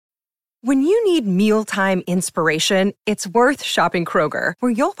When you need mealtime inspiration, it's worth shopping Kroger,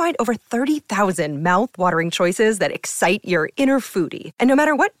 where you'll find over 30,000 mouth-watering choices that excite your inner foodie. And no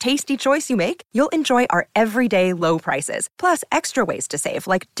matter what tasty choice you make, you'll enjoy our everyday low prices, plus extra ways to save,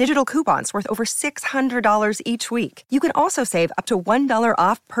 like digital coupons worth over $600 each week. You can also save up to $1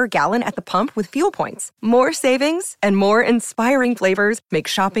 off per gallon at the pump with fuel points. More savings and more inspiring flavors make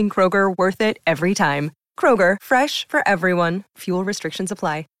shopping Kroger worth it every time. Kroger, fresh for everyone. Fuel restrictions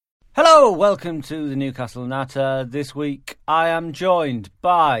apply. Hello, welcome to the Newcastle Natter. This week I am joined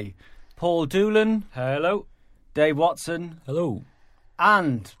by Paul Doolan. Hello. Dave Watson. Hello.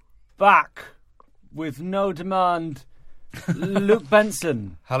 And back with no demand, Luke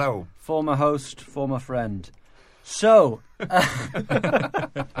Benson. Hello. Former host, former friend. So,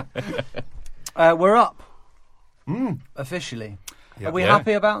 we're up. Officially. Yep. Are we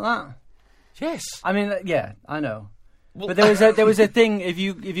happy about that? Yes. I mean, yeah, I know. Well, but there was a thing. If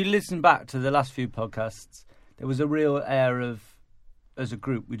you listen back to the last few podcasts, there was a real air of, as a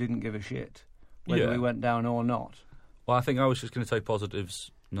group, we didn't give a shit whether we went down or not. Well, I think I was just going to take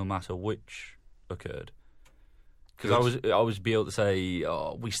positives no matter which occurred, because I was be able to say,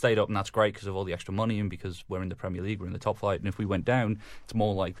 oh, we stayed up and that's great because of all the extra money and because we're in the Premier League, we're in the top flight, and if we went down, it's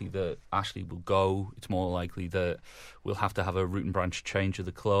more likely that Ashley will go. It's more likely that we'll have to have a root and branch change of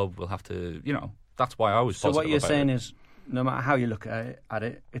the club. We'll have to, that's why I was. So what you're saying is, no matter how you look at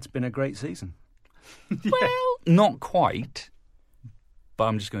it, it's been a great season. Well, not quite, but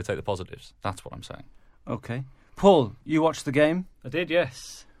I'm just going to take the positives. That's what I'm saying. Okay. Paul, you watched the game? I did,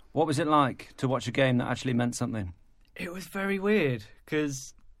 yes. What was it like to watch a game that actually meant something? It was very weird,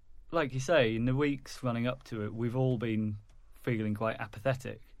 because, like you say, in the weeks running up to it, we've all been feeling quite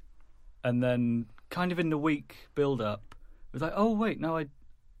apathetic. And then, kind of in the week build-up, it was like, oh, wait, no,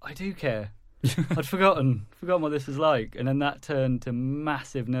 I do care. I'd forgotten what this was like, and then that turned to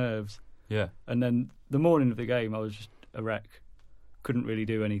massive nerves. Yeah. And then the morning of the game, I was just a wreck. Couldn't really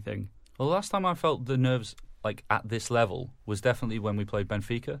do anything. Well, the last time I felt the nerves like at this level was definitely when we played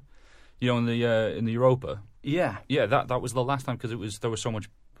Benfica. In the Europa. Yeah. Yeah, that was the last time because there was so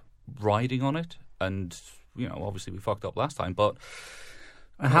much riding on it, and obviously we fucked up last time, but.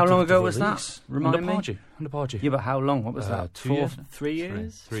 And how long ago was that? Remind me. Under Pardew. Yeah, but how long? What was that? 2 years? 3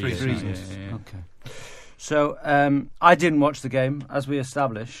 years? 3 years. Yeah. Okay. So I didn't watch the game, as we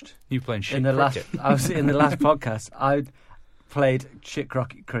established. You playing shit in the cricket. I was in the last podcast. I played shit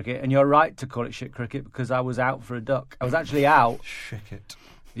cricket, and you're right to call it shit cricket because I was out for a duck. I was actually out. Shicket.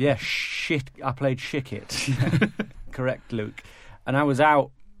 Yeah, shit. I played shicket. Correct, Luke. And I was out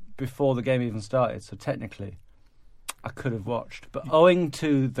before the game even started, so technically I could have watched. But owing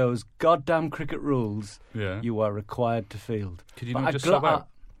to those goddamn cricket rules, you are required to field. Could you not just sub out?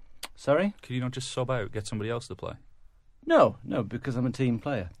 Sorry? Could you not just sub out, get somebody else to play? No, because I'm a team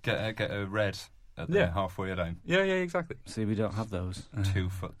player. Get a red at the halfway line. Yeah, exactly. See, we don't have those. 2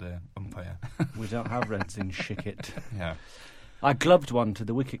 foot the umpire. We don't have reds in shicket. Yeah. I gloved one to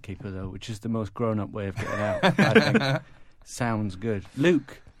the wicketkeeper, though, which is the most grown-up way of getting out, I think. Sounds good.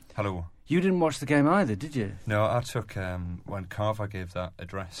 Luke. Hello. You didn't watch the game either, did you? No, I took, when Carver gave that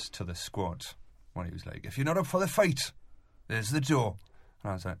address to the squad, when he was like, if you're not up for the fight, there's the door.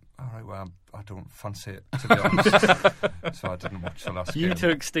 And I was like, all right, well, I don't fancy it, to be honest. So I didn't watch the last game. You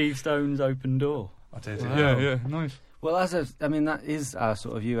took Steve Stone's open door. I did. Wow. Yeah, nice. Well, that is our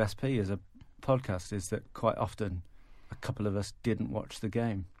sort of USP as a podcast, is that quite often a couple of us didn't watch the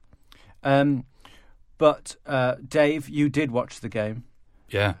game. But Dave, you did watch the game.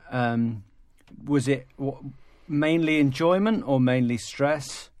 Yeah. Was it mainly enjoyment or mainly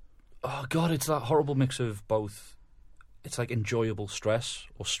stress? Oh, God, it's that horrible mix of both. It's like enjoyable stress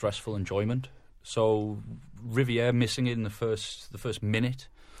or stressful enjoyment. So Riviere missing it in the first minute.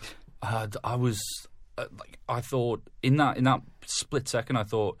 I was I thought in that split second, I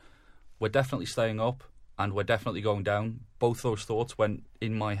thought we're definitely staying up and we're definitely going down. Both those thoughts went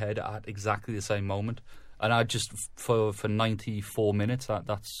in my head at exactly the same moment, and I just for 94 minutes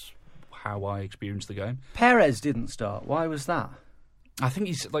that's how I experienced the game. Perez didn't start. Why was that? I think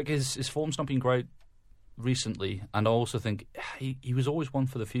he's like his form's not been great recently, and I also think he was always one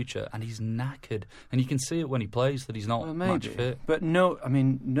for the future, and he's knackered, and you can see it when he plays that he's not match fit. But no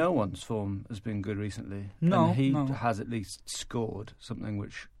one's form has been good recently. No, and he has at least scored something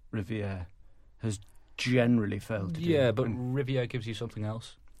which Riviere has generally failed to do. Yeah, but Riviere gives you something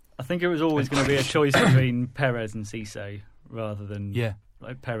else. I think it was always going to be a choice between Perez and Cisse rather than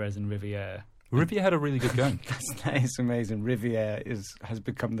like Perez and Riviere. Riviere had a really good game. That is amazing. Riviere has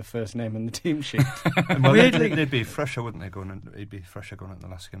become the first name on the team sheet. Well, they'd be fresher, wouldn't they? He'd be fresher going into the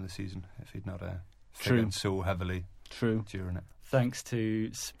last game of the season if he'd not figured so heavily during it. thanks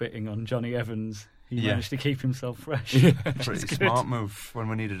to spitting on Johnny Evans, he Yeah. managed to keep himself fresh. Pretty smart move when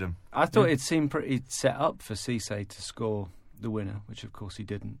we needed him. I thought it seemed pretty set up for Cisse to score the winner, which of course he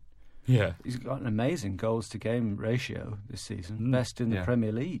didn't. Yeah. He's got an amazing goals to game ratio this season, best in the Yeah.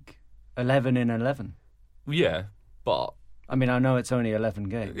 Premier League, 11 in 11. Yeah, but I mean, I know it's only 11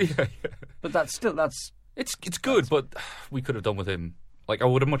 games, yeah, but that's it's good. But we could have done with him. Like, I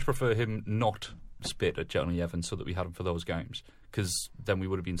would have much preferred him not spit at Johnny Evans so that we had him for those games, because then we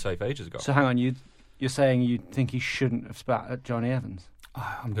would have been safe ages ago. So hang on, you're saying you think he shouldn't have spat at Johnny Evans?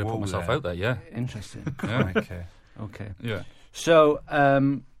 I'm going to Whoa put myself there. out there. Yeah, Interesting. yeah, Okay. Okay. yeah. So,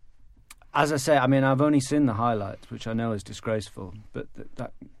 as I say, I mean, I've only seen the highlights, which I know is disgraceful, but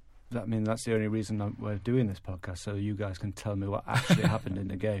I mean, that's the only reason we're doing this podcast, so you guys can tell me what actually happened in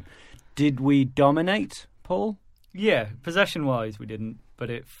the game. Did we dominate, Paul? Yeah, possession-wise we didn't, but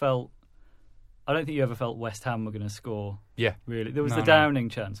it felt... I don't think you ever felt West Ham were going to score, Yeah. really. There was No, the no. Downing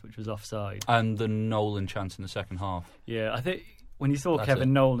chance, which was offside. And the Nolan chance in the second half. Yeah, I think when you saw That's Kevin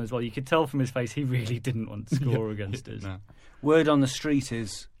it. Nolan as well, you could tell from his face he really didn't want to score against us. No. Word on the street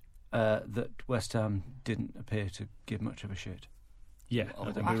is that West Ham didn't appear to give much of a shit. Yeah,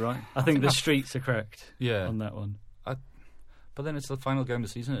 Would that be right? I think the streets are correct Yeah. on that one. But then it's the final game of the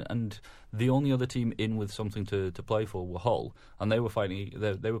season, and the only other team in with something to play for were Hull, and they were fighting.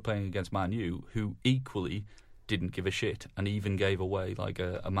 They were playing against Man U, who equally didn't give a shit, and even gave away like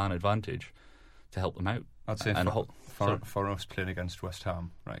a man advantage to help them out. I'd say And for, Hull, sorry. for us playing against West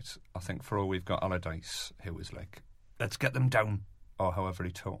Ham, right, I think for all we've got Allardyce, who was like, let's get them down, or however he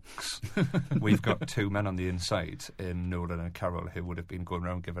talks. We've got two men on the inside in Nolan and Carroll who would have been going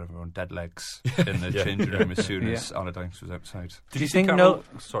around giving everyone dead legs in the Yeah. changing room as soon Yeah. as Allardyce was outside. Do you see think Carroll?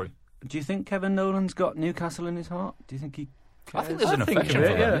 Sorry, Do you think Kevin Nolan's got Newcastle in his heart? Do you think he I think cares? there's an I think affection of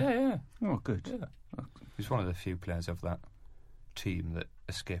for it, that. yeah. Yeah. Oh, good. Yeah. He's one of the few players of that team that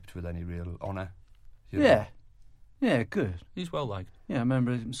escaped with any real honour. you know. Yeah. Yeah, good. He's well liked. Yeah, I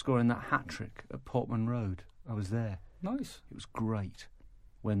remember him scoring that hat-trick at Portman Road. I was there. Nice. It was great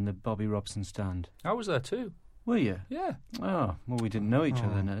when the Bobby Robson stand. I was there too. Were you? Yeah. Oh, well, we didn't know each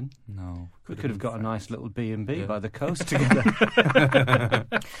other then. No. We could have got a nice little B&B Yeah. by the coast together.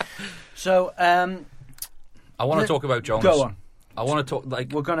 So, I want to talk about Jonas. go on. I want to talk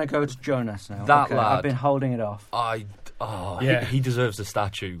like We're going to go to Jonas now. That Okay, lad. I've been holding it off. Yeah. he deserves a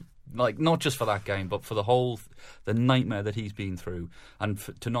statue. Like, not just for that game, but for the nightmare that he's been through, and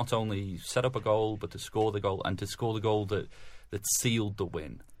to not only set up a goal, but to score the goal, and to score the goal that sealed the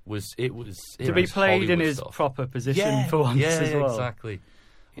win. It was To be played in Hollywood his stuff. proper position Yeah, for once yeah, as well. exactly.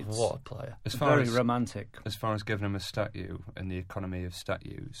 It's What a player! As far Very as romantic. As far as giving him a statue and the economy of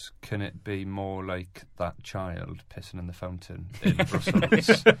statues, can it be more like that child pissing in the fountain in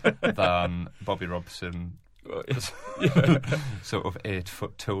Brussels than Bobby Robson, sort of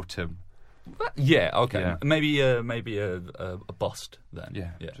 8-foot totem? Yeah, okay. Yeah. Maybe a bust then.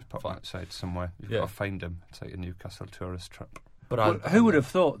 Yeah, yeah, just pop fine. that outside somewhere. You've Yeah. got to find him. It's like a Newcastle tourist trap. But Well, who would have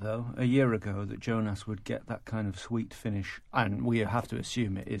thought, though, a year ago that Jonas would get that kind of sweet finish? And we have to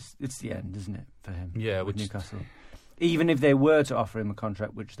assume it's the end, isn't it, for him? Yeah, with which- Newcastle. Even if they were to offer him a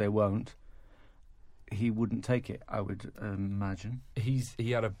contract, which they won't, he wouldn't take it, I would imagine. he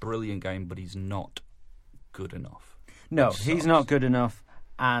had a brilliant game, but he's not good enough. No, Which he's sucks. not good enough,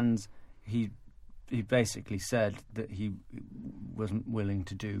 and he basically said that he wasn't willing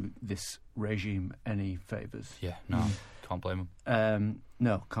to do this regime any favours. Yeah, no, can't blame him.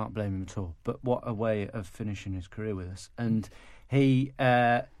 No, can't blame him at all. But what a way of finishing his career with us. And he,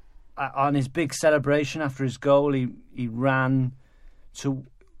 on his big celebration after his goal, he ran to...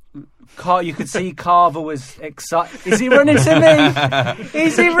 you could see Carver was excited. Is he running to me?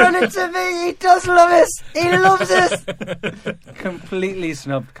 Is he running to me? He does love us. He loves us. Completely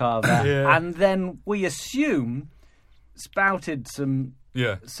snubbed Carver. Yeah. And then we assume spouted some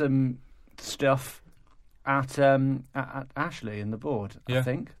Yeah, stuff at Ashley in the board. I Yeah.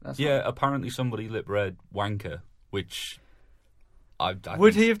 think. That's yeah. Apparently, somebody lip read wanker, which I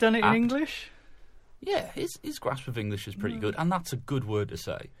Would think he have done it in apt. English? Yeah, his grasp of English is pretty good, and that's a good word to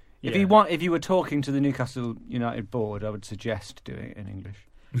say. If Yeah. if you were talking to the Newcastle United board, I would suggest doing it in English.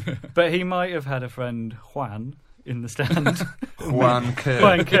 But he might have had a friend, Juan, in the stand. Juan Kerr.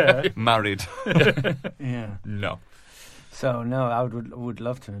 Juan Kerr. Married. Yeah. No, So no, I would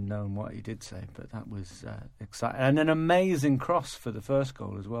love to have known what he did say, but that was exciting and an amazing cross for the first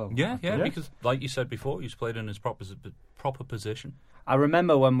goal as well. yeah, Yeah. because like you said before, he's played in his proper position. I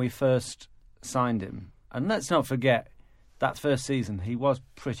remember when we first signed him, and let's not forget that first season he was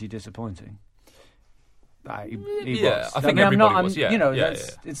pretty disappointing. He Yeah, was. I think mean, everybody was, yeah, You know, yeah,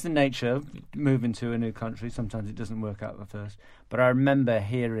 it's the nature of moving to a new country. Sometimes it doesn't work out at first. But I remember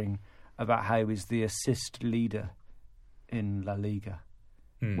hearing about how he was the assist leader in La Liga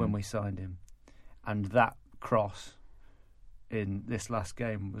when we signed him, and that cross in this last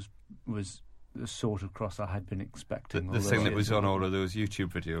game was the sort of cross I had been expecting. The thing that was on all of those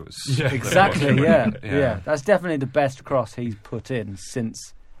YouTube videos. Yeah. Exactly, yeah. Yeah. That's definitely the best cross he's put in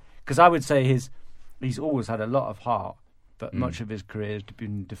since. Because I would say he's always had a lot of heart, but much of his career has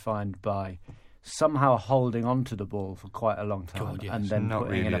been defined by somehow holding onto the ball for quite a long time God, yes. and then Not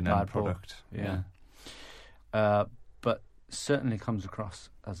putting really in a an bad end ball. product. Yeah. But certainly comes across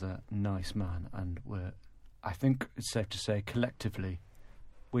as a nice man, and I think it's safe to say, collectively,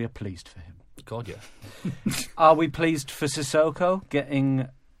 we are pleased for him. God, yeah. Are we pleased for Sissoko getting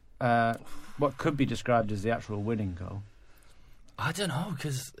what could be described as the actual winning goal? I don't know,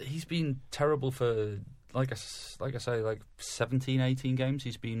 because he's been terrible for, like I say, 17, 18 games.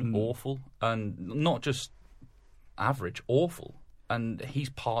 He's been awful, and not just average, awful. And he's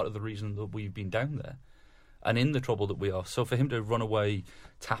part of the reason that we've been down there and in the trouble that we are. So for him to run away,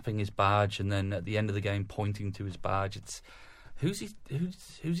 tapping his badge, and then at the end of the game pointing to his badge, it's who's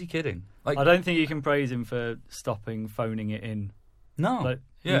he kidding? Like, I don't think you can praise him for stopping phoning it in. no, Like,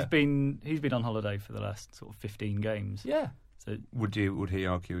 yeah, he's been on holiday for the last sort of 15 games. yeah. So Would he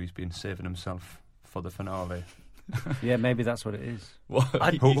argue he's been saving himself for the finale, Yeah, maybe that's what it is. Well,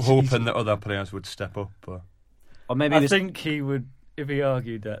 hoping that other players would step up? But Or maybe I this, think he would. If he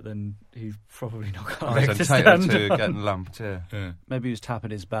argued that, then he's probably not got a he's leg to entitled stand to on. getting lamped. Yeah. yeah. maybe he was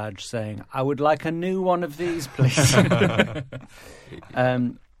tapping his badge saying, "I would like a new one of these, please."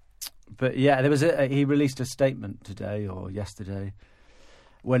 But yeah, there was he released a statement today or yesterday,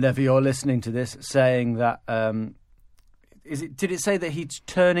 whenever you're listening to this, saying that did it say that he's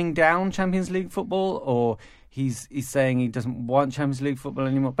turning down Champions League football, or he's saying he doesn't want Champions League football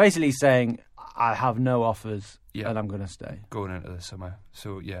anymore? Basically, he's saying I have no offers and I'm going to stay. Going into the summer.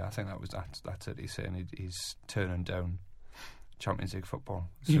 So yeah, I think that's it. He's saying he's turning down Champions League football.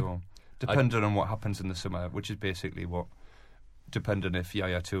 So depending on what happens in the summer, which is basically depending if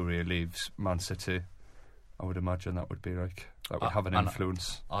Yaya Toure leaves Man City, I would imagine that would have an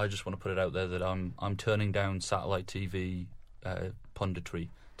influence. I just want to put it out there that I'm turning down satellite TV punditry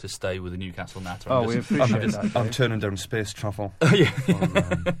to stay with the Newcastle Natter. We appreciate that. I'm Dave. turning down space travel. Yeah.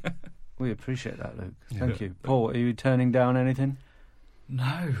 We appreciate that, Luke. Yeah. Thank you. Paul, are you turning down anything?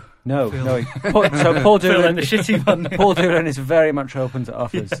 No. No, Phil. no. So Paul Phil and Doolan, the shitty one. Paul Doolan is very much open to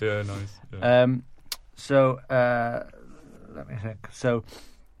offers. Yeah, nice. Yeah. Let me think. So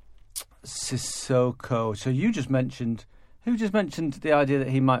Sissoko. So you just mentioned. Who just mentioned the idea that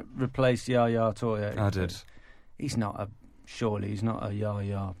he might replace Yaya Toure? I did. Surely he's not a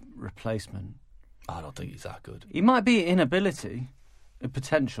Yaya replacement. I don't think he's that good. He might be in ability, in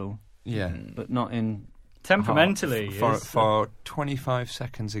potential, Yeah. but not in. Temperamentally, For 25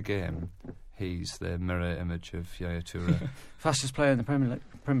 seconds a game, he's the mirror image of Yaya Toure. Fastest player in the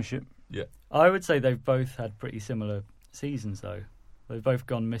Premiership. I would say they've both had pretty similar seasons, though. They've both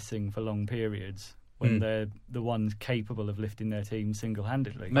gone missing for long periods when they're the ones capable of lifting their team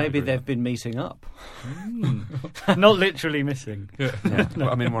single-handedly. Maybe they've been meeting up. Not literally missing. Yeah. Well,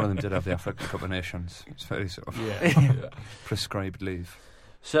 I mean, one of them did have the African Cup of Nations. It's very sort of Yeah. prescribed leave.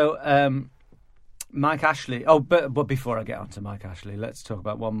 So, Mike Ashley. Oh, but before I get on to Mike Ashley, let's talk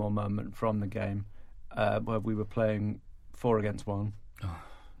about one more moment from the game where we were playing 4 against 1.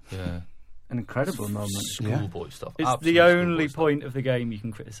 Yeah. An incredible moment. Schoolboy stuff. It's Absolute the only schoolboy stuff. point of the game you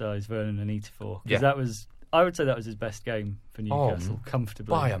can criticise Vernon Anita for. Yeah. Because I would say that was his best game for Newcastle,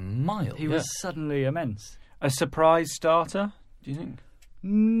 comfortably. By a mile. He was suddenly immense. A surprise starter, do you think?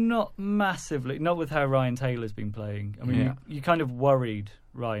 Not massively. Not with how Ryan Taylor's been playing. I mean, you kind of worried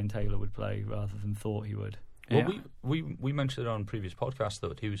Ryan Taylor would play rather than thought he would. Well, we mentioned it on previous podcasts, though,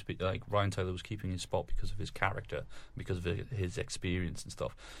 that he was like Ryan Taylor was keeping his spot because of his character, because of his experience and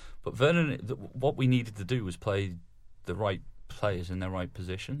stuff. But Vernon, what we needed to do was play the right players in their right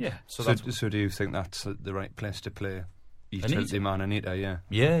position. Yeah. So do you think that's the right place to play utility man Anita? Yeah.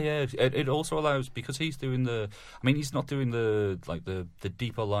 Yeah. It also allows, because he's doing he's not doing the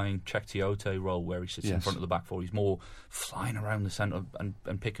deeper lying Cheick Tiote role where he sits in front of the back four. He's more flying around the centre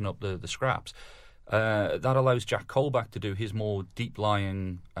and picking up the scraps. That allows Jack Colback to do his more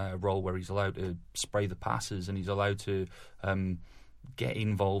deep-lying role where he's allowed to spray the passes and he's allowed to get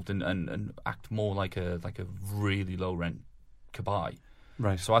involved and act more like a really low-rent Cabaye.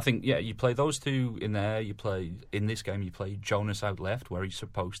 Right. So I think, you play those two in there. In this game, you play Jonas out left where he's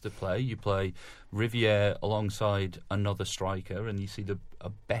supposed to play. You play Riviere alongside another striker, and you see a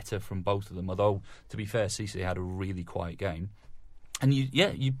better from both of them. Although, to be fair, Cisse had a really quiet game. And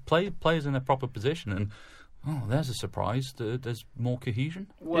you play players in a proper position, and there's a surprise. There's more cohesion.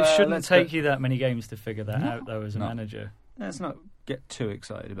 It shouldn't take you that many games to figure that out, though, as a manager. Let's not get too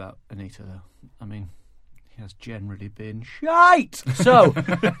excited about Anita, though. I mean, he has generally been shite. So,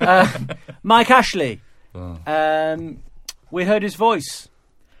 Mike Ashley. We heard his voice.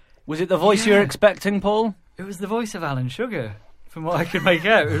 Was it the voice you were expecting, Paul? It was the voice of Alan Sugar, from what I could make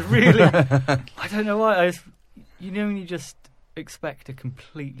out. It was really... I don't know why. You just expect a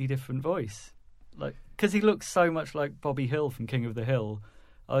completely different voice. Because he looks so much like Bobby Hill from King of the Hill.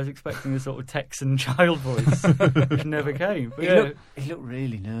 I was expecting a sort of Texan child voice, which never came. But he looked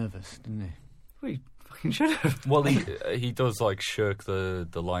really nervous, didn't he? Well, he fucking should have. Well, he does shirk the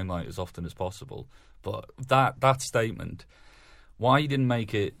limelight as often as possible. But that statement, why he didn't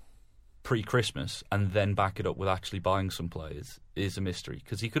make it pre-Christmas and then back it up with actually buying some players is a mystery.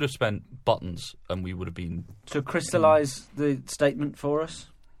 Because he could have spent buttons and we would have been... To crystallise the statement for us,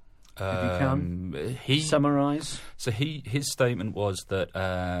 if you can. Summarise. So his statement was that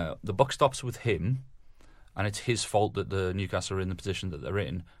the buck stops with him, and it's his fault that the Newcastle are in the position that they're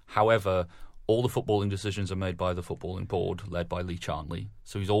in. However, all the footballing decisions are made by the footballing board, led by Lee Charnley.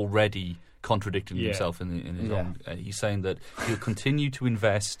 So he's already contradicting himself in his own. He's saying that he'll continue to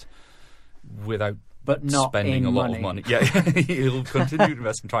invest without not spending a lot of money. Yeah, he'll continue to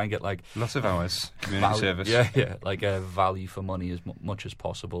invest and try and get lots of hours community service. Yeah, value for money as much as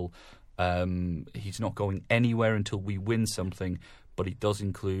possible. He's not going anywhere until we win something, but he does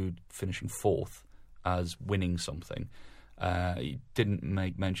include finishing fourth as winning something. He didn't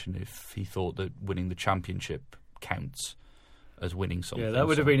make mention if he thought that winning the championship counts as winning something. Yeah, that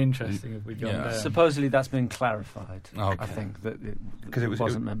would have been interesting if we'd gone there. Supposedly that's been clarified. Okay. I think that because it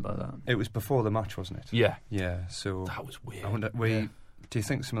wasn't meant by that. It was before the match, wasn't it? Yeah. Yeah, so... That was weird. I wonder, do you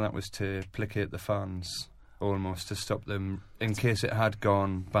think some of that was to placate the fans, almost to stop them, in case it had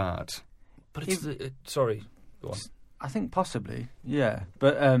gone bad? But sorry, go on. I think possibly, yeah.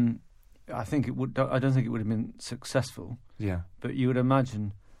 But I think it would. I don't think it would have been successful. Yeah. But you would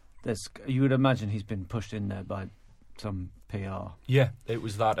imagine he's been pushed in there by some PR. Yeah, it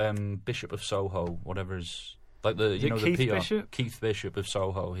was that Bishop of Soho, whatever's Keith the PR Bishop? Keith Bishop of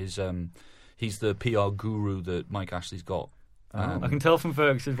Soho. He's the PR guru that Mike Ashley's got. I can tell from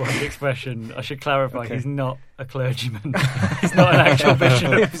Ferguson's wife's expression. I should clarify: Okay. he's not a clergyman. He's not an actual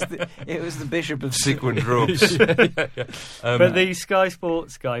bishop. it was the Bishop of Sequined robes. Yeah. But the Sky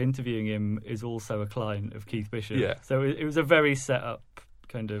Sports guy interviewing him is also a client of Keith Bishop. Yeah. So it was a very set up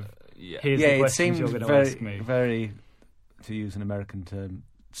kind of. Yeah. Here's the it questions seemed you're going to very, ask me. very, to use an American term,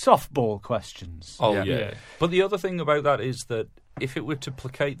 softball questions. Oh Yeah. yeah. But the other thing about that is that if it were to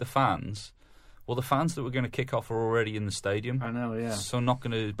placate the fans, well, the fans that were going to kick off are already in the stadium. I know, yeah. So not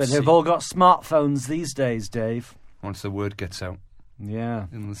going to. But they've all got smartphones these days, Dave. Once the word gets out Yeah.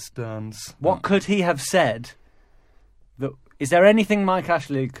 in the stands. What could he have said? Is there anything Mike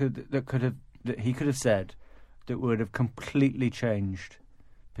Ashley could have said that would have completely changed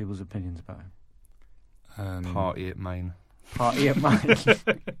people's opinions about him? Party at Maine. Party at mine.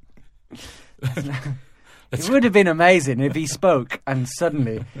 It would have been amazing if he spoke and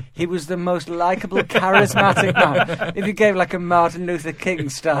suddenly he was the most likeable, charismatic man. If he gave a Martin Luther King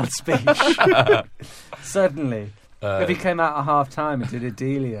style speech. Suddenly. If he came out at half-time and did a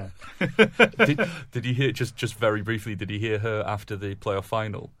Delia. Did you hear, just very briefly, did you hear her after the playoff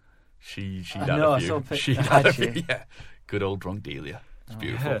final? She'd had know, a I few. saw a She'd picture. had a Had few, she? yeah. Good old drunk Delia. It's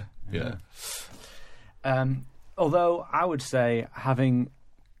beautiful. Yeah. Although I would say, having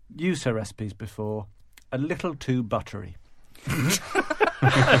used her recipes before, a little too buttery.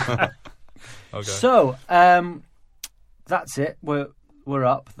 Okay. So, that's it. We're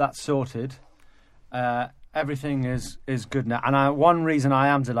up. That's sorted. Everything is good now. And one reason I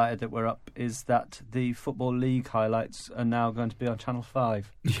am delighted that we're up is that the Football League highlights are now going to be on Channel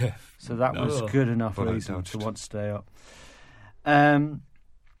 5. Yeah. So that was good enough Well, I reason dodged. to want to stay up.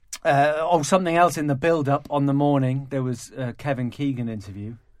 Something else in the build-up on the morning, there was a Kevin Keegan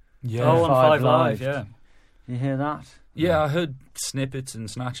interview. Yeah. Oh, on Five 5 Live. Live, yeah. You hear that? Yeah, I heard snippets and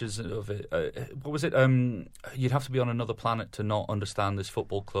snatches of it. What was it? You'd have to be on another planet to not understand this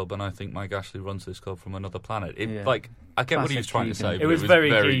football club, and I think Mike Ashley runs this club from another planet. I get what he Classic was trying to Keegan. say. It but was very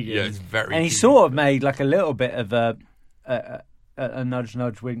Keegan. Yeah, it's very. And he Keegan. sort of made a little bit of a nudge,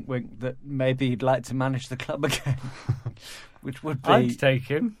 nudge, wink, wink that maybe he'd like to manage the club again. which would be. I'd take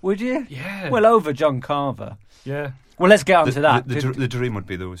him. Would you? Yeah. Well, over John Carver. Yeah. Well, let's get on to that. The dream would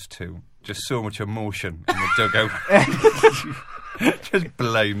be those two. Just so much emotion in the dugout. Just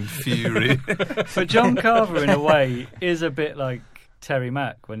blind fury. But John Carver, in a way, is a bit like Terry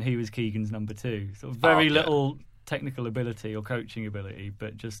Mack when he was Keegan's number 2. Sort of very little technical ability or coaching ability,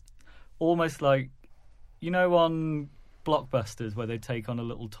 but just almost like, on Blockbusters where they take on a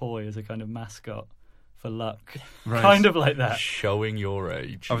little toy as a kind of mascot for luck. Right. Kind of like that. Showing your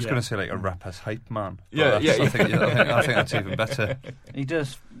age. I was going to say like a rapper's hype man. Yeah, I think that's even better. He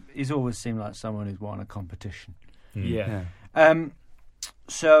does. He's always seemed like someone who's won a competition. Yeah.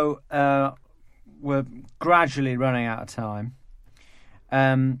 So we're gradually running out of time.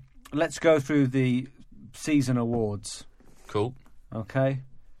 Let's go through the season awards. Cool. Okay.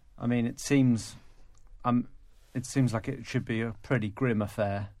 I mean, it seems like it should be a pretty grim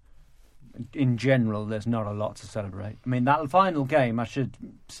affair. In general, there's not a lot to celebrate. I mean, that final game, I should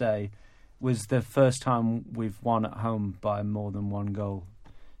say, was the first time we've won at home by more than one goal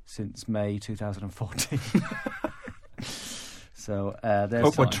since May 2014. So there's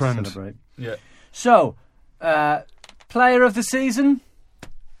upward trend. To celebrate. Yeah. So, player of the season,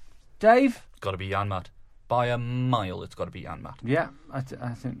 Dave? Got to be Janmaat. By a mile, it's got to be Janmaat. Yeah, I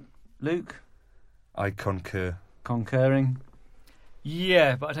think Luke I concur. concurring.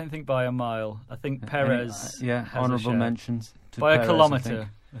 Yeah, but I don't think by a mile. I think Perez. Yeah, has honourable a shout. mentions to By Perez, a kilometre,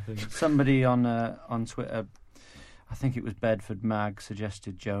 I think. Somebody on Twitter, I think it was Bedford Mag,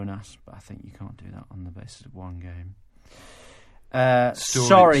 suggested Jonas, but I think you can't do that on the basis of one game.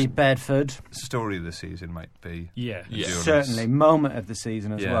 Sorry, Bedford. Story of the season might be. Yeah. Jonas. Certainly, moment of the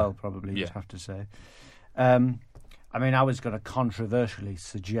season as Yeah. well, probably, you'd Yeah. have to say. I mean, I was going to controversially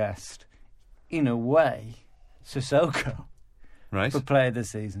suggest, in a way, Sissoko Right? for player of the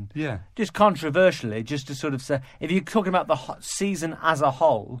season. Yeah. Just controversially, just to sort of say, if you're talking about the season as a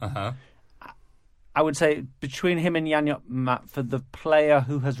whole, Uh-huh. I would say between him and Janmaat for the player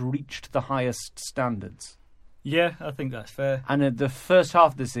who has reached the highest standards. Yeah, I think that's fair. And in the first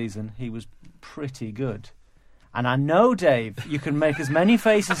half of the season, he was pretty good. And I know, Dave, you can make as many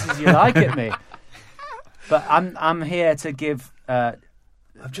faces as you like at me, but I'm here to give. I've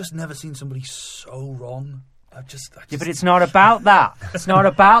just never seen somebody so wrong. Yeah, but it's not about that. It's not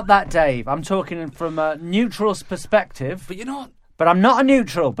about that, Dave. I'm talking from a neutral perspective. But you're not. But I'm not a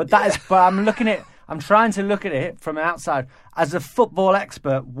neutral. But that is. But I'm trying to look at it from outside as a football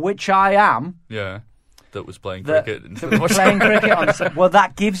expert, which I am. Yeah. That was playing that cricket. was playing cricket on. Well,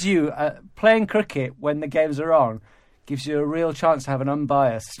 that gives you playing cricket when the games are on gives you a real chance to have an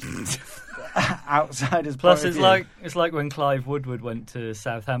unbiased outsider's. Plus, point of it's like when Clive Woodward went to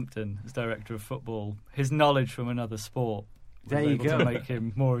Southampton as director of football. His knowledge from another sport was There you able go. to make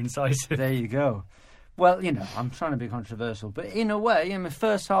him more incisive. There you go. Well, I'm trying to be controversial, but in a way, in the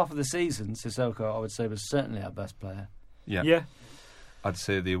first half of the season, Sissoko, I would say, was certainly our best player. Yeah. Yeah. I'd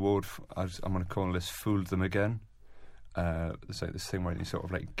say the award, I'm going to call this Fooled Them Again. It's like this thing where you sort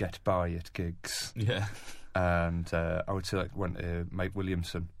of like get by at gigs. Yeah. And I would say went to Mike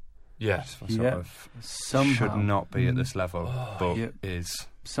Williamson. Yeah. Sort of Somehow. should not be at this level, but Yeah. is.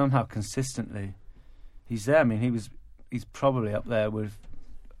 Somehow, consistently, he's there. I mean, he's probably up there with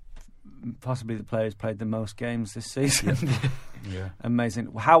possibly the player who's played the most games this season. Yeah.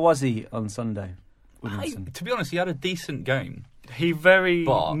 Amazing. How was he on Sunday, Williamson? To be honest, he had a decent game. He very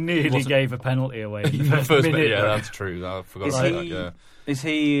But nearly wasn't- gave a penalty away in In the the first minute. yeah, that's true. I forgot Is about he- that.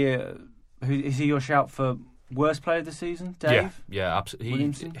 Yeah. Is he your shout for worst player of the season, Dave? Yeah, absolutely.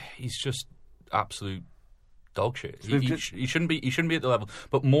 Williamson? He's just absolute dog shit. So we've He got- shouldn't be. He shouldn't be at the level.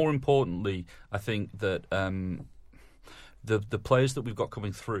 But more importantly, I think that the players that we've got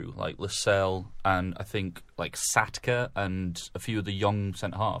coming through, like Lascelles and I think like Satka and a few of the young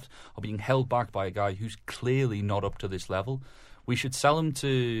centre halves, are being held back by a guy who's clearly not up to this level. We should sell him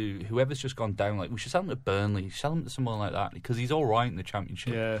to whoever's just gone down. Like we should sell him to Burnley, sell him to someone like that because he's all right in the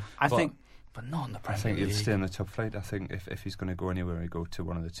Championship. Yeah. I But- think but not in the I Premier think League. he'll stay in the top flight. I think if he's going to go anywhere, he'll go to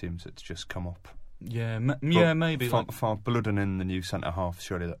one of the teams that's just come up. Yeah, But maybe. For blooding in the new centre half,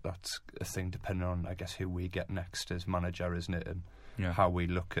 surely that's a thing depending on, I guess, who we get next as manager, isn't it? And Yeah. how we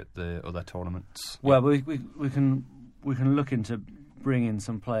look at the other tournaments. well, we can look into bringing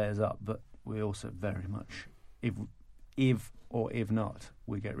some players up, but we also very much, if not,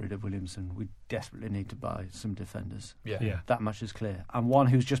 we get rid of Williamson. We desperately need to buy some defenders. Yeah. That much is clear. And one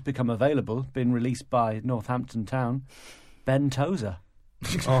who's just become available, been released by Northampton Town, Ben Tozer.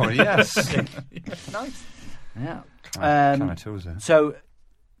 Oh, yes. Nice. Yeah. Canatosa. So,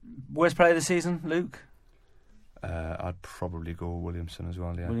 worst player of the season, Luke? I'd probably go Williamson as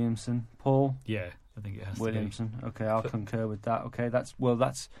well, yeah. Williamson. Paul? Yeah. I think it has to Williamson. Okay, I'll concur with that. Okay, that's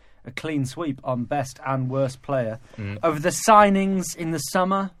a clean sweep on best and worst player. Of the signings in the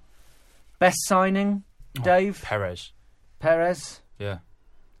summer, best signing, Dave? Perez. Perez? Yeah.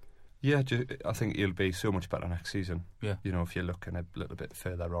 Yeah, I think he'll be so much better next season. Yeah. You know, if you're looking a little bit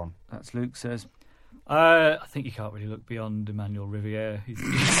further on. That's Luke says. I think you can't really look beyond Emmanuel Riviere.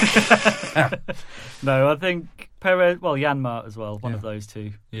 No, I think Perez, well, Janmaat as well, one of those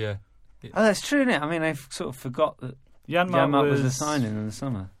two. Yeah. Oh, that's true, isn't it? I mean, I sort of forgot that Janmaat was a signing in the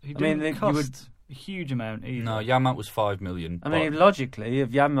summer. He I mean, didn't cost a huge amount either. No, Janmaat was 5 million. I mean, logically, if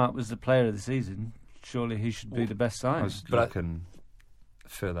Janmaat was the player of the season, surely he should be the best I signing. was looking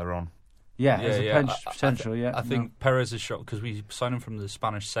further on. Yeah, as a potential, I think Perez is shot because we signed him from the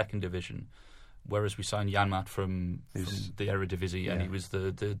Spanish second division, whereas we signed Janmaat from the Eredivisie, and he was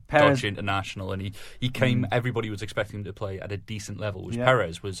the Dutch international, and he came. Everybody was expecting him to play at a decent level, which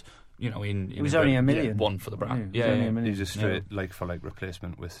Perez was. You know, in it was only $1 million. One for the brand. He was a straight like-for-like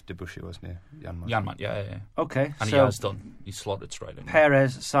replacement with Debussy, wasn't he? Janmaat, yeah. Okay, and he has done. He's slotted straight in.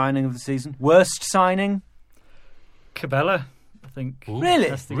 Perez signing of the season. Worst signing? Cabella, I think. Ooh. Really?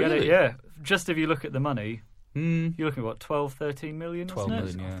 Has to get it, yeah. Just if you look at the money, you're looking at what, 12, 13 million, 12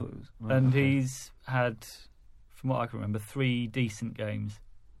 wasn't million, it? yeah. And he's had, from what I can remember, 3 decent games.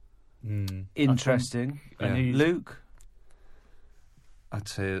 Interesting. And he's, Luke? I'd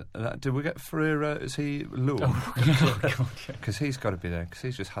say did we get Ferreira? Is he low? God, Because he's got to be there. Because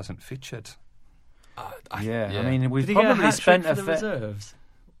he just hasn't featured. I mean, we've did he get a probably hat-trick spent for a the reserves.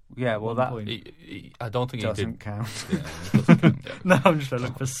 Yeah, well, One that point. I don't think doesn't he did. count. Yeah, it doesn't count, yeah. No, I'm just trying to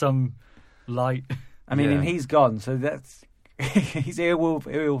look for some light. I mean, and he's gone, so that's he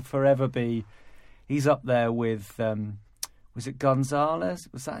will forever be. He's up there with was it Gonzalez?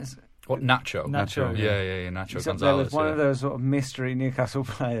 Was that his? What, Nacho? Nacho, yeah. Nacho He's Gonzalez. up there with one of those sort of mystery Newcastle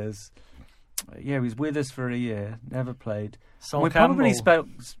players. Yeah, he was with us for a year, never played. Sol we Campbell. probably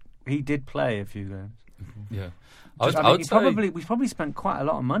he did play a few games. Yeah. We probably spent quite a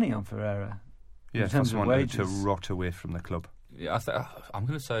lot of money on Ferreira. Yeah, in terms of wanted wages. to rot away from the club. Yeah, I'm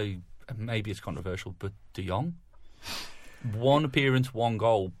going to say maybe it's controversial, but De Jong, 1 appearance, 1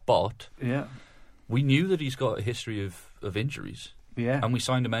 goal, but we knew that he's got a history of injuries. Yeah, and we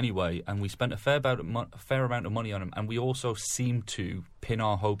signed him anyway, and we spent a fair amount of money on him, and we also seemed to pin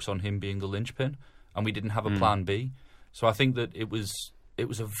our hopes on him being the linchpin, and we didn't have a plan B. So I think that it was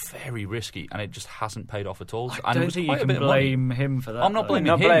a very risky, and it just hasn't paid off at all. I don't think you can blame him for that. I'm not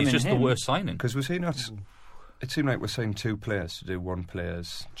blaming him. He's just the worst signing. Because was he not? It seemed like we're saying 2 players to do one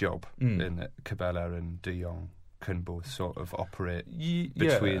player's job. In that Cabella and De Jong can both sort of operate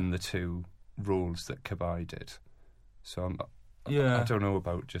between the 2 roles that Cabai did. So I don't know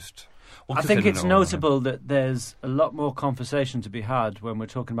about just. Well, I think it's notable that there's a lot more conversation to be had when we're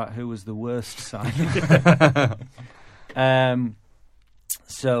talking about who was the worst signing.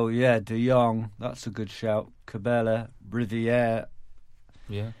 So yeah, De Jong, that's a good shout. Cabella, Riviere.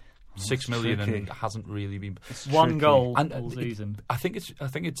 Yeah. 6 million and hasn't really been 1 goal all season. I think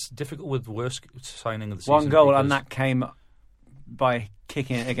it's difficult with worst signing of the season. 1 goal, and that came by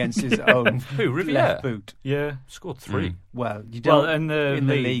kicking it against his own Riviere? left boot. Yeah, scored 3. Well, you don't in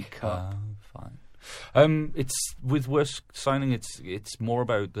the League Cup. Fine. It's with worst signing. It's more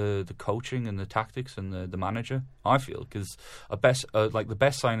about the coaching and the tactics and the manager. I feel because the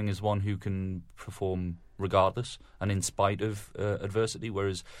best signing is one who can perform regardless and in spite of adversity.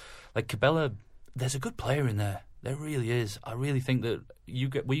 Whereas, like Cabella, there's a good player in there. There really is. I really think that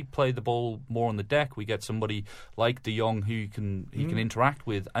we play the ball more on the deck. We get somebody like De Jong who he can interact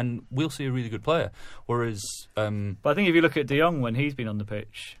with, and we'll see a really good player. Whereas, but I think if you look at De Jong when he's been on the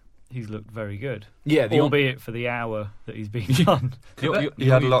pitch, he's looked very good. Yeah, albeit for the hour that he's been on. He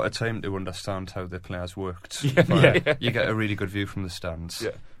had a lot of time to understand how the players worked. You get a really good view from the stands.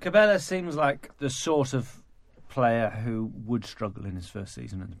 Yeah. Cabella seems like the sort of player who would struggle in his first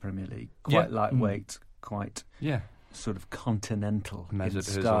season in the Premier League. Quite lightweight, quite sort of continental in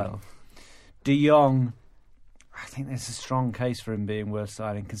style. De Jong, I think there's a strong case for him being worth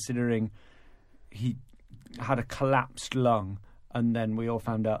signing, considering he had a collapsed lung. And then we all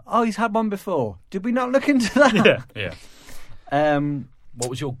found out, he's had one before. Did we not look into that? Yeah. What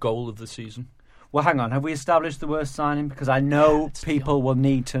was your goal of the season? Well, hang on. Have we established the worst signing? Because I know people will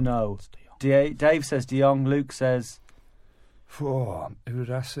need to know. Dave says De Jong. Luke says... Who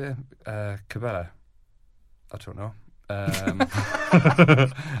did I say? Cabella. I don't know.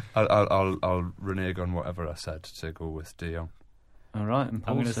 I'll renege on whatever I said to go with De Jong. All right. And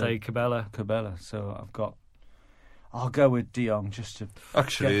I'm going to say Cabella. So I'll go with De Jong just to...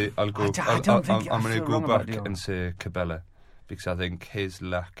 Actually, I'll go... I'm going to go back and say Cabella, because I think his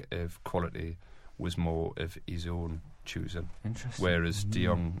lack of quality was more of his own choosing, Interesting. whereas De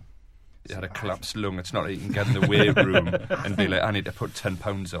Jong had a collapsed lung. It's not like he can get in the weight room and be like, I need to put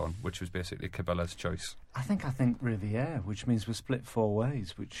 £10 on, which was basically Cabella's choice. I think Riviere, which means we're split 4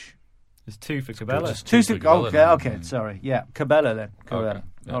 ways, which... There's 2 for Cabela. Just Two for to, Cabella okay, then. okay, sorry. Yeah, Cabella then. Cabella. Okay,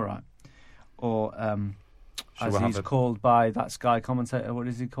 yeah. All right. Or, Shall as we have he's it? called by that Sky commentator, what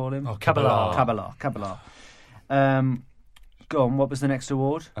does he call him? Oh, Cabella. Cabella. Go on, what was the next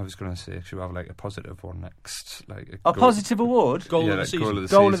award? I was going to say, should we have like a positive one next? Like A positive award? Goal yeah, of the like season. goal of the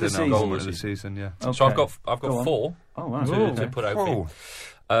Goal season. of the or season. Goal of the season, yeah. Okay. So I've got Go on. 4 Oh, wow. Ooh. to put out for you.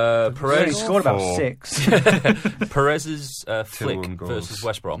 Oh, He only Perez, scored about Four. 6. Perez's own flick goals. versus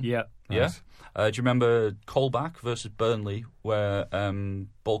West Brom. Yeah. Yeah. Nice. Do you remember Colback versus Burnley, where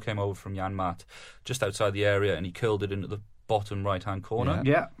ball came over from Jan Maat just outside the area and he curled it into the bottom right-hand corner?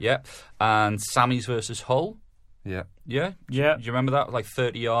 Yeah. Yeah. And Sammy's versus Hull? Yeah, Yeah? Yeah. Do you remember that? Like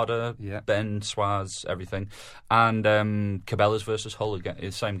 30-yarder, yeah. Ben, Swaz, everything. And Cabela's versus Hull,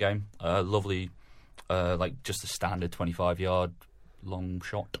 again, same game. Lovely, like just a standard 25-yard long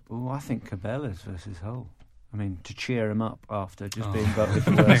shot. Oh, I think Cabela's versus Hull. I mean, to cheer him up after just being voted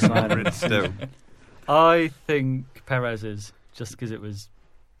the worst signing. Still. I think Perez's, just because it was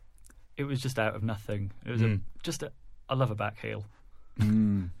just out of nothing. It was I love a back heel.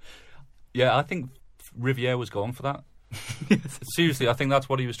 Yeah, I think Riviere was going for that. Seriously, I think that's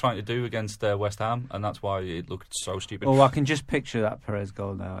what he was trying to do against West Ham, and that's why it looked so stupid. Oh, I can just picture that Perez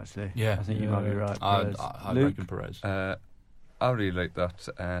goal now, actually. Yeah. I think you might be right. Perez. I Luke? reckon Perez. I really like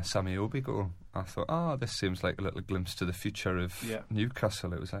that Sammy Obi goal. I thought, this seems like a little glimpse to the future of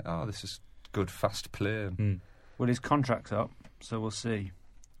Newcastle. It was like, this is good, fast play. Well, his contract's up, so we'll see.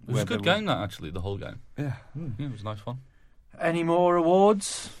 It was a whether good game, that, actually, the whole game. Yeah. Yeah, it was nice fun. Any more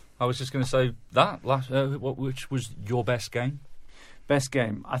awards? I was just going to say that, which was your best game? Best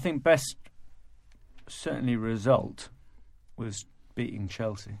game. I think best, certainly result, was beating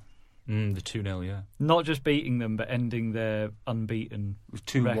Chelsea. The 2-0, yeah. Not just beating them, but ending their unbeaten It was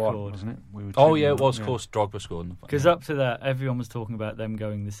 2-1, record. wasn't it? We were Oh, yeah, 2-1, it was, of course, Drogba scored. Because up to that, everyone was talking about them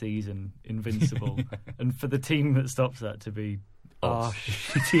going the season invincible. And for the team that stops that to be our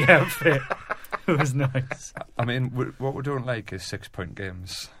shitty outfit, it was nice. I mean, what we don't like is 6-point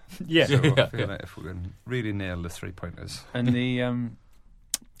games. Yeah. So I feel like if we can really nail the 3-pointers. And the,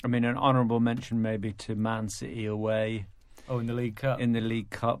 I mean, an honourable mention maybe to Man City away Oh, in the League Cup. in the League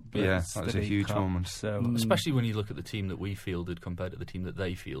Cup. but Yeah, it's that was the a League huge Cup, moment. So Especially when you look at the team that we fielded compared to the team that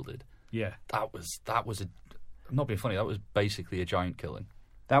they fielded. Yeah. That was I'm not being funny, that was basically a giant killing.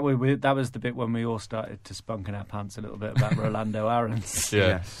 that was the bit when we all started to spunk in our pants a little bit about Rolando Aarons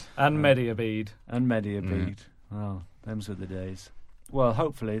Yes. And Mehdi Abid. and Mehdi Abid. Well, them's were the days. Well,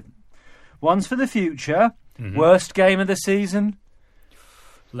 hopefully, one's for the future. Mm-hmm. Worst game of the season.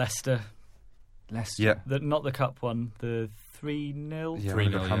 Leicester. Leicester. Yeah. Not the Cup one. The 3-0. Yeah, 3-0, we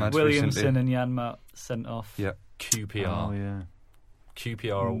got yeah. hammered Williamson recently. and Janmaat sent off. Yeah. QPR. Oh yeah.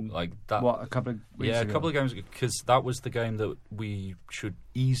 QPR, like that. What, a couple of weeks Yeah, ago? a couple of games ago, because that was the game that we should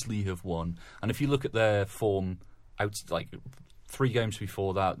easily have won. And if you look at their form, like 3 games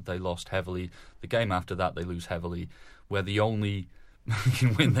before that, they lost heavily. The game after that, they lose heavily. Where the only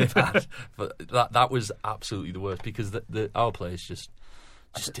win they've had, but that was absolutely the worst because our players just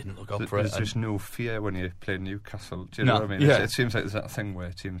didn't look up for it. There's just no fear when you play Newcastle. Do you No, know what I mean? yeah. It seems like there's that thing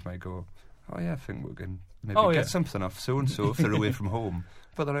where teams might go, oh yeah, I think we can maybe Oh, get yeah. something off so and so if they're away from home.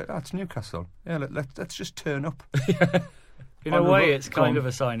 But they're like, it's Newcastle. Yeah, let's just turn up. In a Honourable- way, it's go kind on. of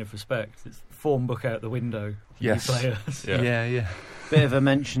a sign of respect. It's form book out the window for Yes. new players. Yeah. Bit of a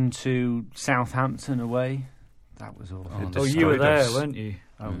mention to Southampton away. That was awful. Oh, Oh, Destroyed you were there, us. weren't you?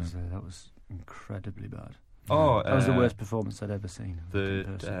 That was incredibly bad. Oh, That was the worst performance I'd ever seen. in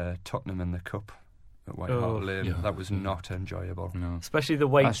person. The Tottenham in the Cup at White Oh, Hart Lane. yeah. That was not enjoyable. No. Especially the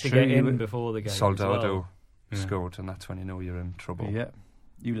wait That's to true, get you in were- before the game. Soldado as well. Yeah. scored, and that's when you know you're in trouble. Yeah,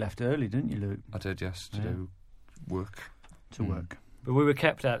 you left early, didn't you, Luke? I did, yes, to Yeah. do work. To work. But we were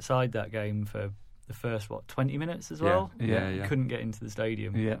kept outside that game for the first, 20 minutes as well? Yeah. Couldn't get into the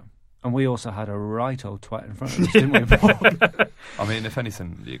stadium. Yeah. And we also had a right old twat in front of us, didn't we, Paul? I mean, if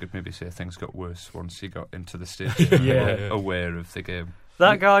anything, you could maybe say things got worse once you got into the stadium. Yeah. and were aware of the game.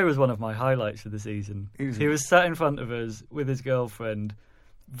 That guy was one of my highlights of the season. He He was sat in front of us with his girlfriend,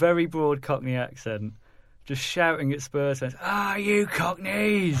 very broad Cockney accent, just shouting at Spurs fans, you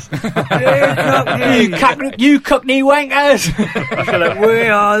Cockneys! You Cockneys! you Cockney wankers! I feel like, we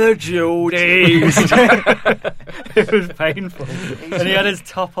are the Geordies! It was painful. And he had his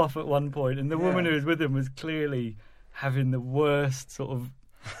top off at one point, and the woman who was with him was clearly having the worst sort of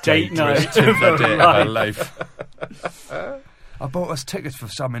date night Tinder of her date of her life. life. I bought us tickets for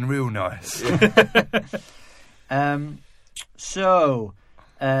something real nice. So,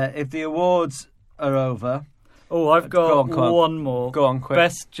 if the awards are over... Oh, I've got Go on, Clive. one more. Go on, quick.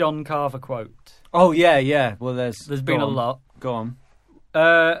 Best John Carver quote. Oh, yeah. Well, there's been go a on. lot. Go on.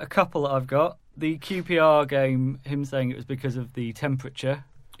 A couple that I've got. The QPR game, him saying it was because of the temperature.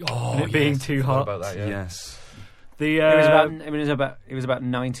 Oh, And it being too Forgot hot. about that, yeah. Yes. The It was about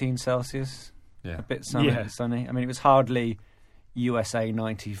 19 Celsius. Yeah. A bit sunny. Yeah. Sunny. I mean, it was hardly USA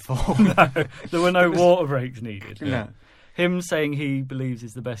 94. there were no water breaks needed. Yeah. Him saying he believes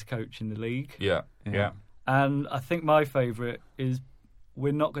he's the best coach in the league. Yeah. And I think my favourite is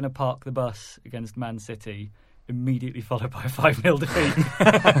we're not going to park the bus against Man City, immediately followed by a 5-0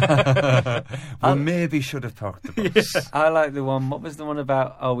 defeat. We maybe should have parked the bus. I like the one. What was the one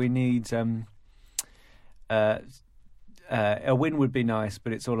about? We need a win would be nice,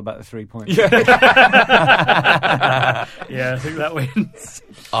 but it's all about the 3 points. Yeah, I think that wins.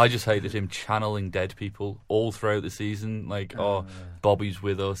 I just hated him channeling dead people all throughout the season. Like, Bobby's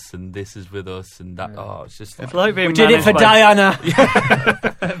with us, and this is with us, and that. Oh, it's just It's like being We did it managed for by- Diana.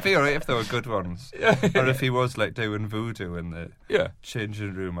 It'd be alright if they were good ones. Or if he was like doing voodoo in the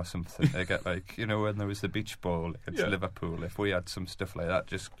changing room or something. They get like, when there was the beach ball against Liverpool, if we had some stuff like that,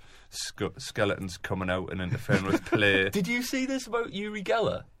 just skeletons coming out and interfering with play. Did you see this about Uri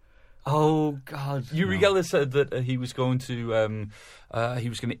Geller? Oh God! Uri Geller said that he was going to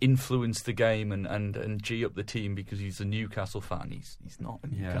influence the game and G up the team because he's a Newcastle fan. He's not a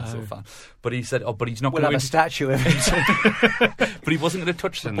Newcastle fan, but he said, but he's not We'll going have a statue of it. But he wasn't going to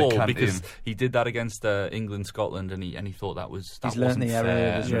touch the in the ball canteen. because he did that against England, Scotland, and he thought that He's wasn't learnt the error of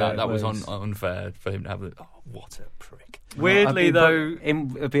fair. his That was ways. unfair for him to have. What a prick! Weirdly, though,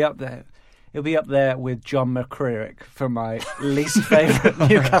 it'll be up there. It'll be up there with John McCreerick for my least favourite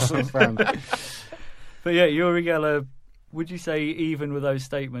Newcastle fan. but yeah, Uri Geller. Would you say, even with those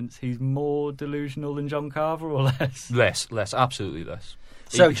statements, he's more delusional than John Carver, or less? Less, absolutely less.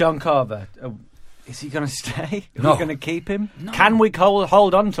 So, John Carver, is he going to stay? Are No. we going to keep him? No. Can we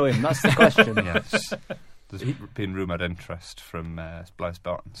hold on to him? That's the question. Yes. There's been rumoured interest from Blaise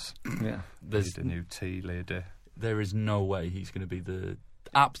Barnes. Yeah. There's The new tea lady. there is no way he's going to be the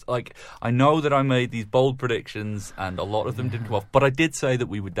I know that I made these bold predictions and a lot of them didn't come off, but I did say that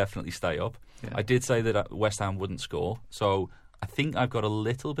we would definitely stay up. Yeah. I did say that West Ham wouldn't score, so I think I've got a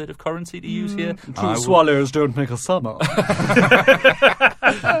little bit of currency to use here. I will- Swallows don't make a summer.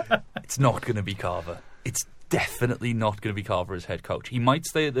 It's not going to be Carver. It's definitely not going to be Carver as head coach. He might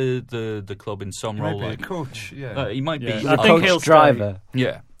stay at the club in some role. Maybe a Like, coach, yeah. he might Yeah, be. I think he'll Coach stay. driver.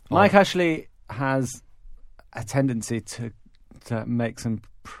 Yeah. Mike Ashley has a tendency to make some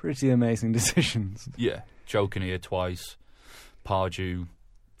pretty amazing decisions. Yeah. Joe Kinnear twice. Pardew.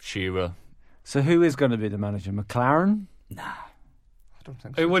 Shearer. So who is going to be the manager? McLaren? I don't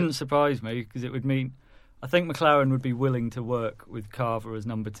think so. It wouldn't surprise me because it would mean I think McLaren would be willing to work with Carver as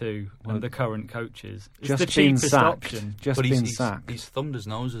number 2 and the current coaches. It's Just the been cheapest sacked. option. Just But been he's sacked. He's thumbed his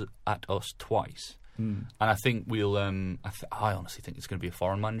nose at us twice. Mm. And I think we'll. I honestly think it's going to be a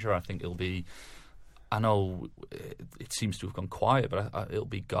foreign manager. I think it'll be. I know it seems to have gone quiet, but it'll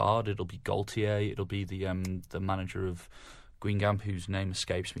be Gard. It'll be Gaultier. It'll be the manager of Guingamp, whose name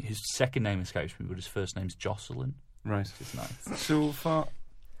escapes me. His second name escapes me, but his first name's Jocelyn. Right. It's nice. So for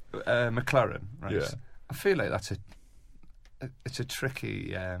McLaren, right? Yeah. I feel like it's a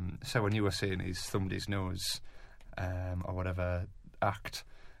tricky. So when you were saying he's thumbed his nose, or whatever act,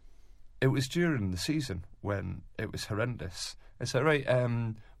 it was during the season when it was horrendous. It's like, right,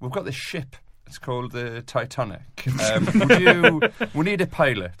 we've got this ship. It's called the Titanic. We need a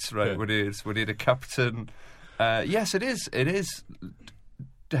pilot, right? Yeah. We need a captain. Yes, it is. It is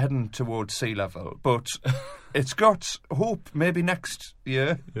heading towards sea level, but it's got hope. Maybe next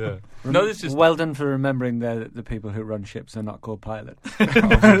year. Yeah. No, this is Well done for remembering the people who run ships are not called pilots.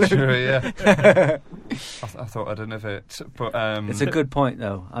 I'm sure, yeah. I thought I'd innovate, but It's a good point,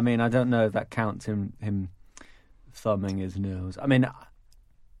 though. I mean, I don't know if that counts him thumbing his nose. I mean,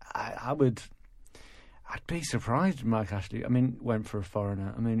 I'd be surprised if Mike Ashley, went for a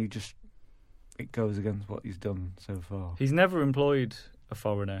foreigner. I mean, it goes against what he's done so far. He's never employed a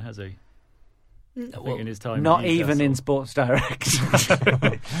foreigner, has he? I think in his time. Not at even in Newcastle. Sports Direct.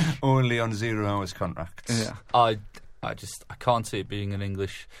 only on 0 hours contracts. Yeah. I can't see it being an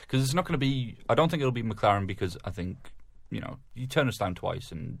English because it's not going to be. I don't think it'll be McLaren because I think you turn us down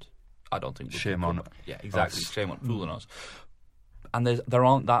twice and I don't think Shame on Yeah, exactly. us. Shame on fooling us. And there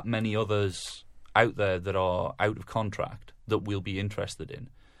aren't that many others out there that are out of contract that we'll be interested in.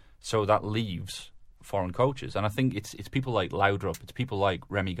 So that leaves foreign coaches, and I think it's people like Laudrup, it's people like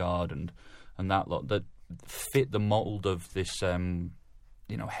Remy Gard and that lot that fit the mould of this,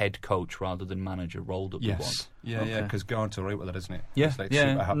 head coach rather than manager role that we want. Yes. Yeah, Okay. because Gaunt's all right with it, isn't it? Yeah, He's like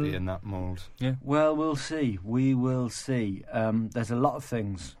yeah. super happy in that mould. Yeah. Well, we'll see. We will see. There's a lot of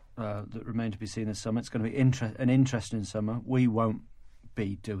things that remain to be seen this summer. It's going to be an interesting summer. We won't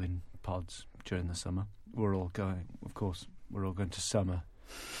be doing pods during the summer. We're all going to summer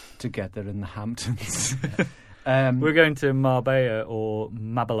together in the Hamptons. We're going to Marbella or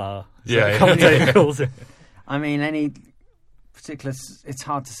Mabala. Yeah, the commentator calls it. I mean, any particular... It's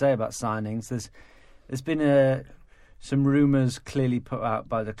hard to say about signings. There's been some rumours clearly put out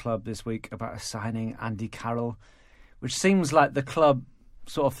by the club this week about signing Andy Carroll, which seems like the club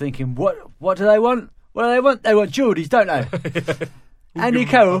sort of thinking, what do they want? What do they want? They want Geordies, don't they? Andy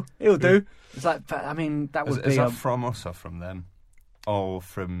Carroll, he'll do. It's like, but, I mean, that would Is be... that from us or from them? Or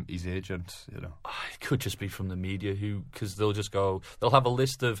from his agent, It could just be from the media because they'll just go. They'll have a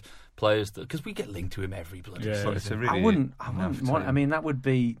list of players because we get linked to him every bloody Yeah. season. It's a really I wouldn't naff want... team. I mean, that would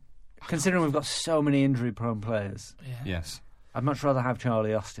be... Considering we've got so many injury-prone players, Yes. I'd much rather have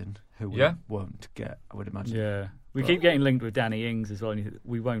Charlie Austin, who we Yeah. won't get, I would imagine. Yeah. We But- keep getting linked with Danny Ings as well. And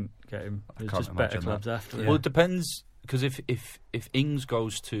we won't get him. There's can't just better imagine clubs that. after. Yeah. Well, it depends because if Ings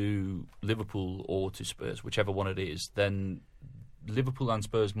goes to Liverpool or to Spurs, whichever one it is, then Liverpool and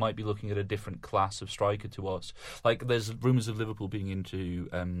Spurs might be looking at a different class of striker to us. Like there's rumours of Liverpool being into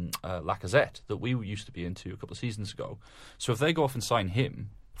Lacazette that we used to be into a couple of seasons ago. So if they go off and sign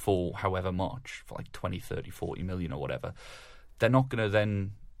him for however much, for like 20, 30, 40 million or whatever, they're not going to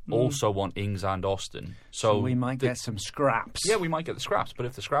then also want Ings and Austin. So we might get some scraps. Yeah, we might get the scraps. But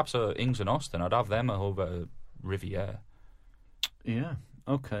if the scraps are Ings and Austin, I'd have them over Riviere. Yeah,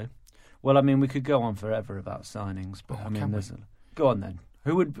 okay. Well, I mean, we could go on forever about signings, but Oh, I mean, can we? go on then.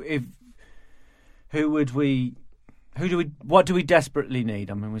 What do we desperately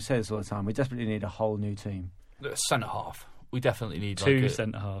need? I mean, we say this all the time. We desperately need a whole new team. Centre half. We definitely need Two like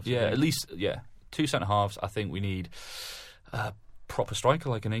centre halves. Yeah, at least two centre halves. I think we need a proper striker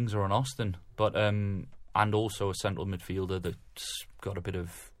like an Ings or an Austin, but and also a central midfielder that's got a bit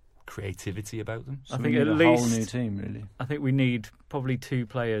of creativity about them. So I we think need at a least- whole new team, really. I think we need probably two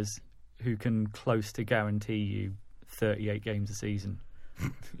players who can close to guarantee you 38 games a season.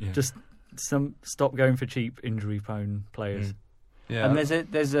 Yeah. Just stop going for cheap injury-prone players. Yeah. And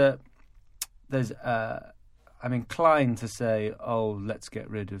I'm inclined to say, let's get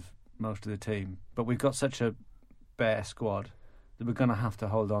rid of most of the team, but we've got such a bare squad that we're going to have to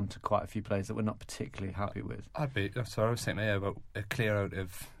hold on to quite a few players that we're not particularly happy with. That's what I was thinking about a clear out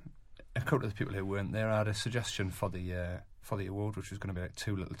of a couple of the people who weren't there. I had a suggestion for the award, which was going to be like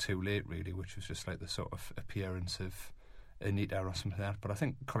Too Little Too Late, really, which was just like the sort of appearance of Anita or something like that. But I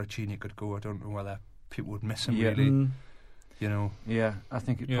think Colaccini could go. I don't know whether people would miss him, Yeah. really. Mm. Yeah, I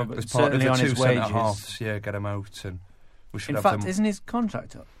think it Yeah, probably As part of certainly the on two his centre wages. halves, get him out, and we should In have fact, them. isn't his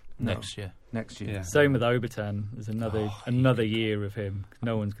contract up? No, Next year. next year. Yeah. Same with Obertan. There's another year of him.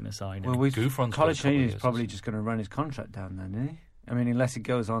 No one's going to sign him. Well, Gouffron's got a couple of Colaccini is years, probably isn't he? just going to run his contract down then, isn't he? I mean, unless it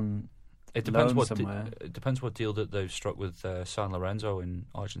goes on. It depends loan somewhere. it depends what deal that they've struck with San Lorenzo in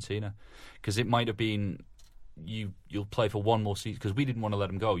Argentina, because it might have been you'll play for one more season because we didn't want to let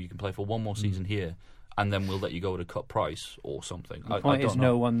him go. You can play for one more season here, and then we'll let you go at a cut price or something. The I point don't is, know.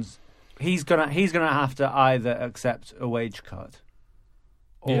 no one's. He's gonna have to either accept a wage cut,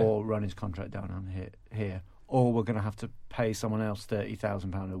 or run his contract down on here, or we're gonna have to pay someone else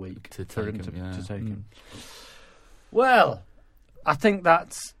 £30,000 a week To for take him him, yeah. to take Mm. him. Well, I think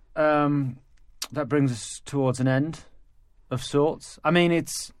that's that brings us towards an end of sorts. I mean,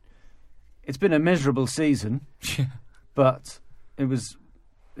 it's been a miserable season, but it was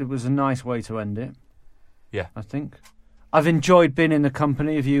a nice way to end it. Yeah. I think I've enjoyed being in the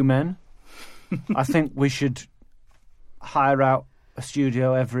company of you men. I think we should hire out a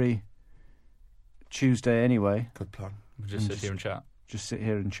studio every Tuesday anyway. Good plan. We'll just And sit here and chat. Just sit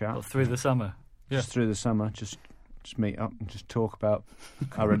here and chat. Well, through the summer. Just through the summer, just meet up and just talk about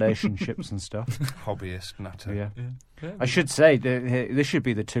our relationships and stuff. Hobbyist, natter. Yeah. I should say this should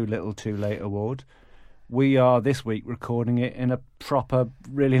be the Too Little Too Late award. We are this week recording it in a proper,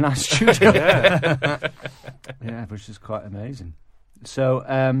 really nice studio. Yeah, which is quite amazing. So,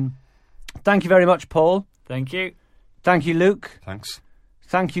 thank you very much, Paul. Thank you. Thank you, Luke. Thanks.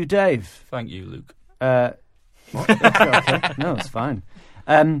 Thank you, Dave. Thank you, Luke. Okay. No, it's fine.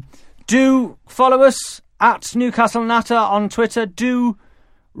 Do follow us at Newcastle Natter on Twitter. Do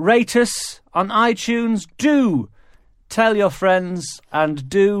rate us on iTunes. Do tell your friends, and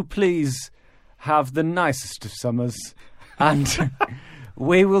do please have the nicest of summers. And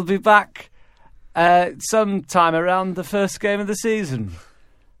we will be back sometime around the first game of the season.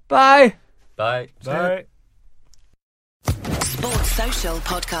 Bye. Bye. Bye. Sports Social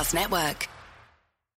Podcast Network.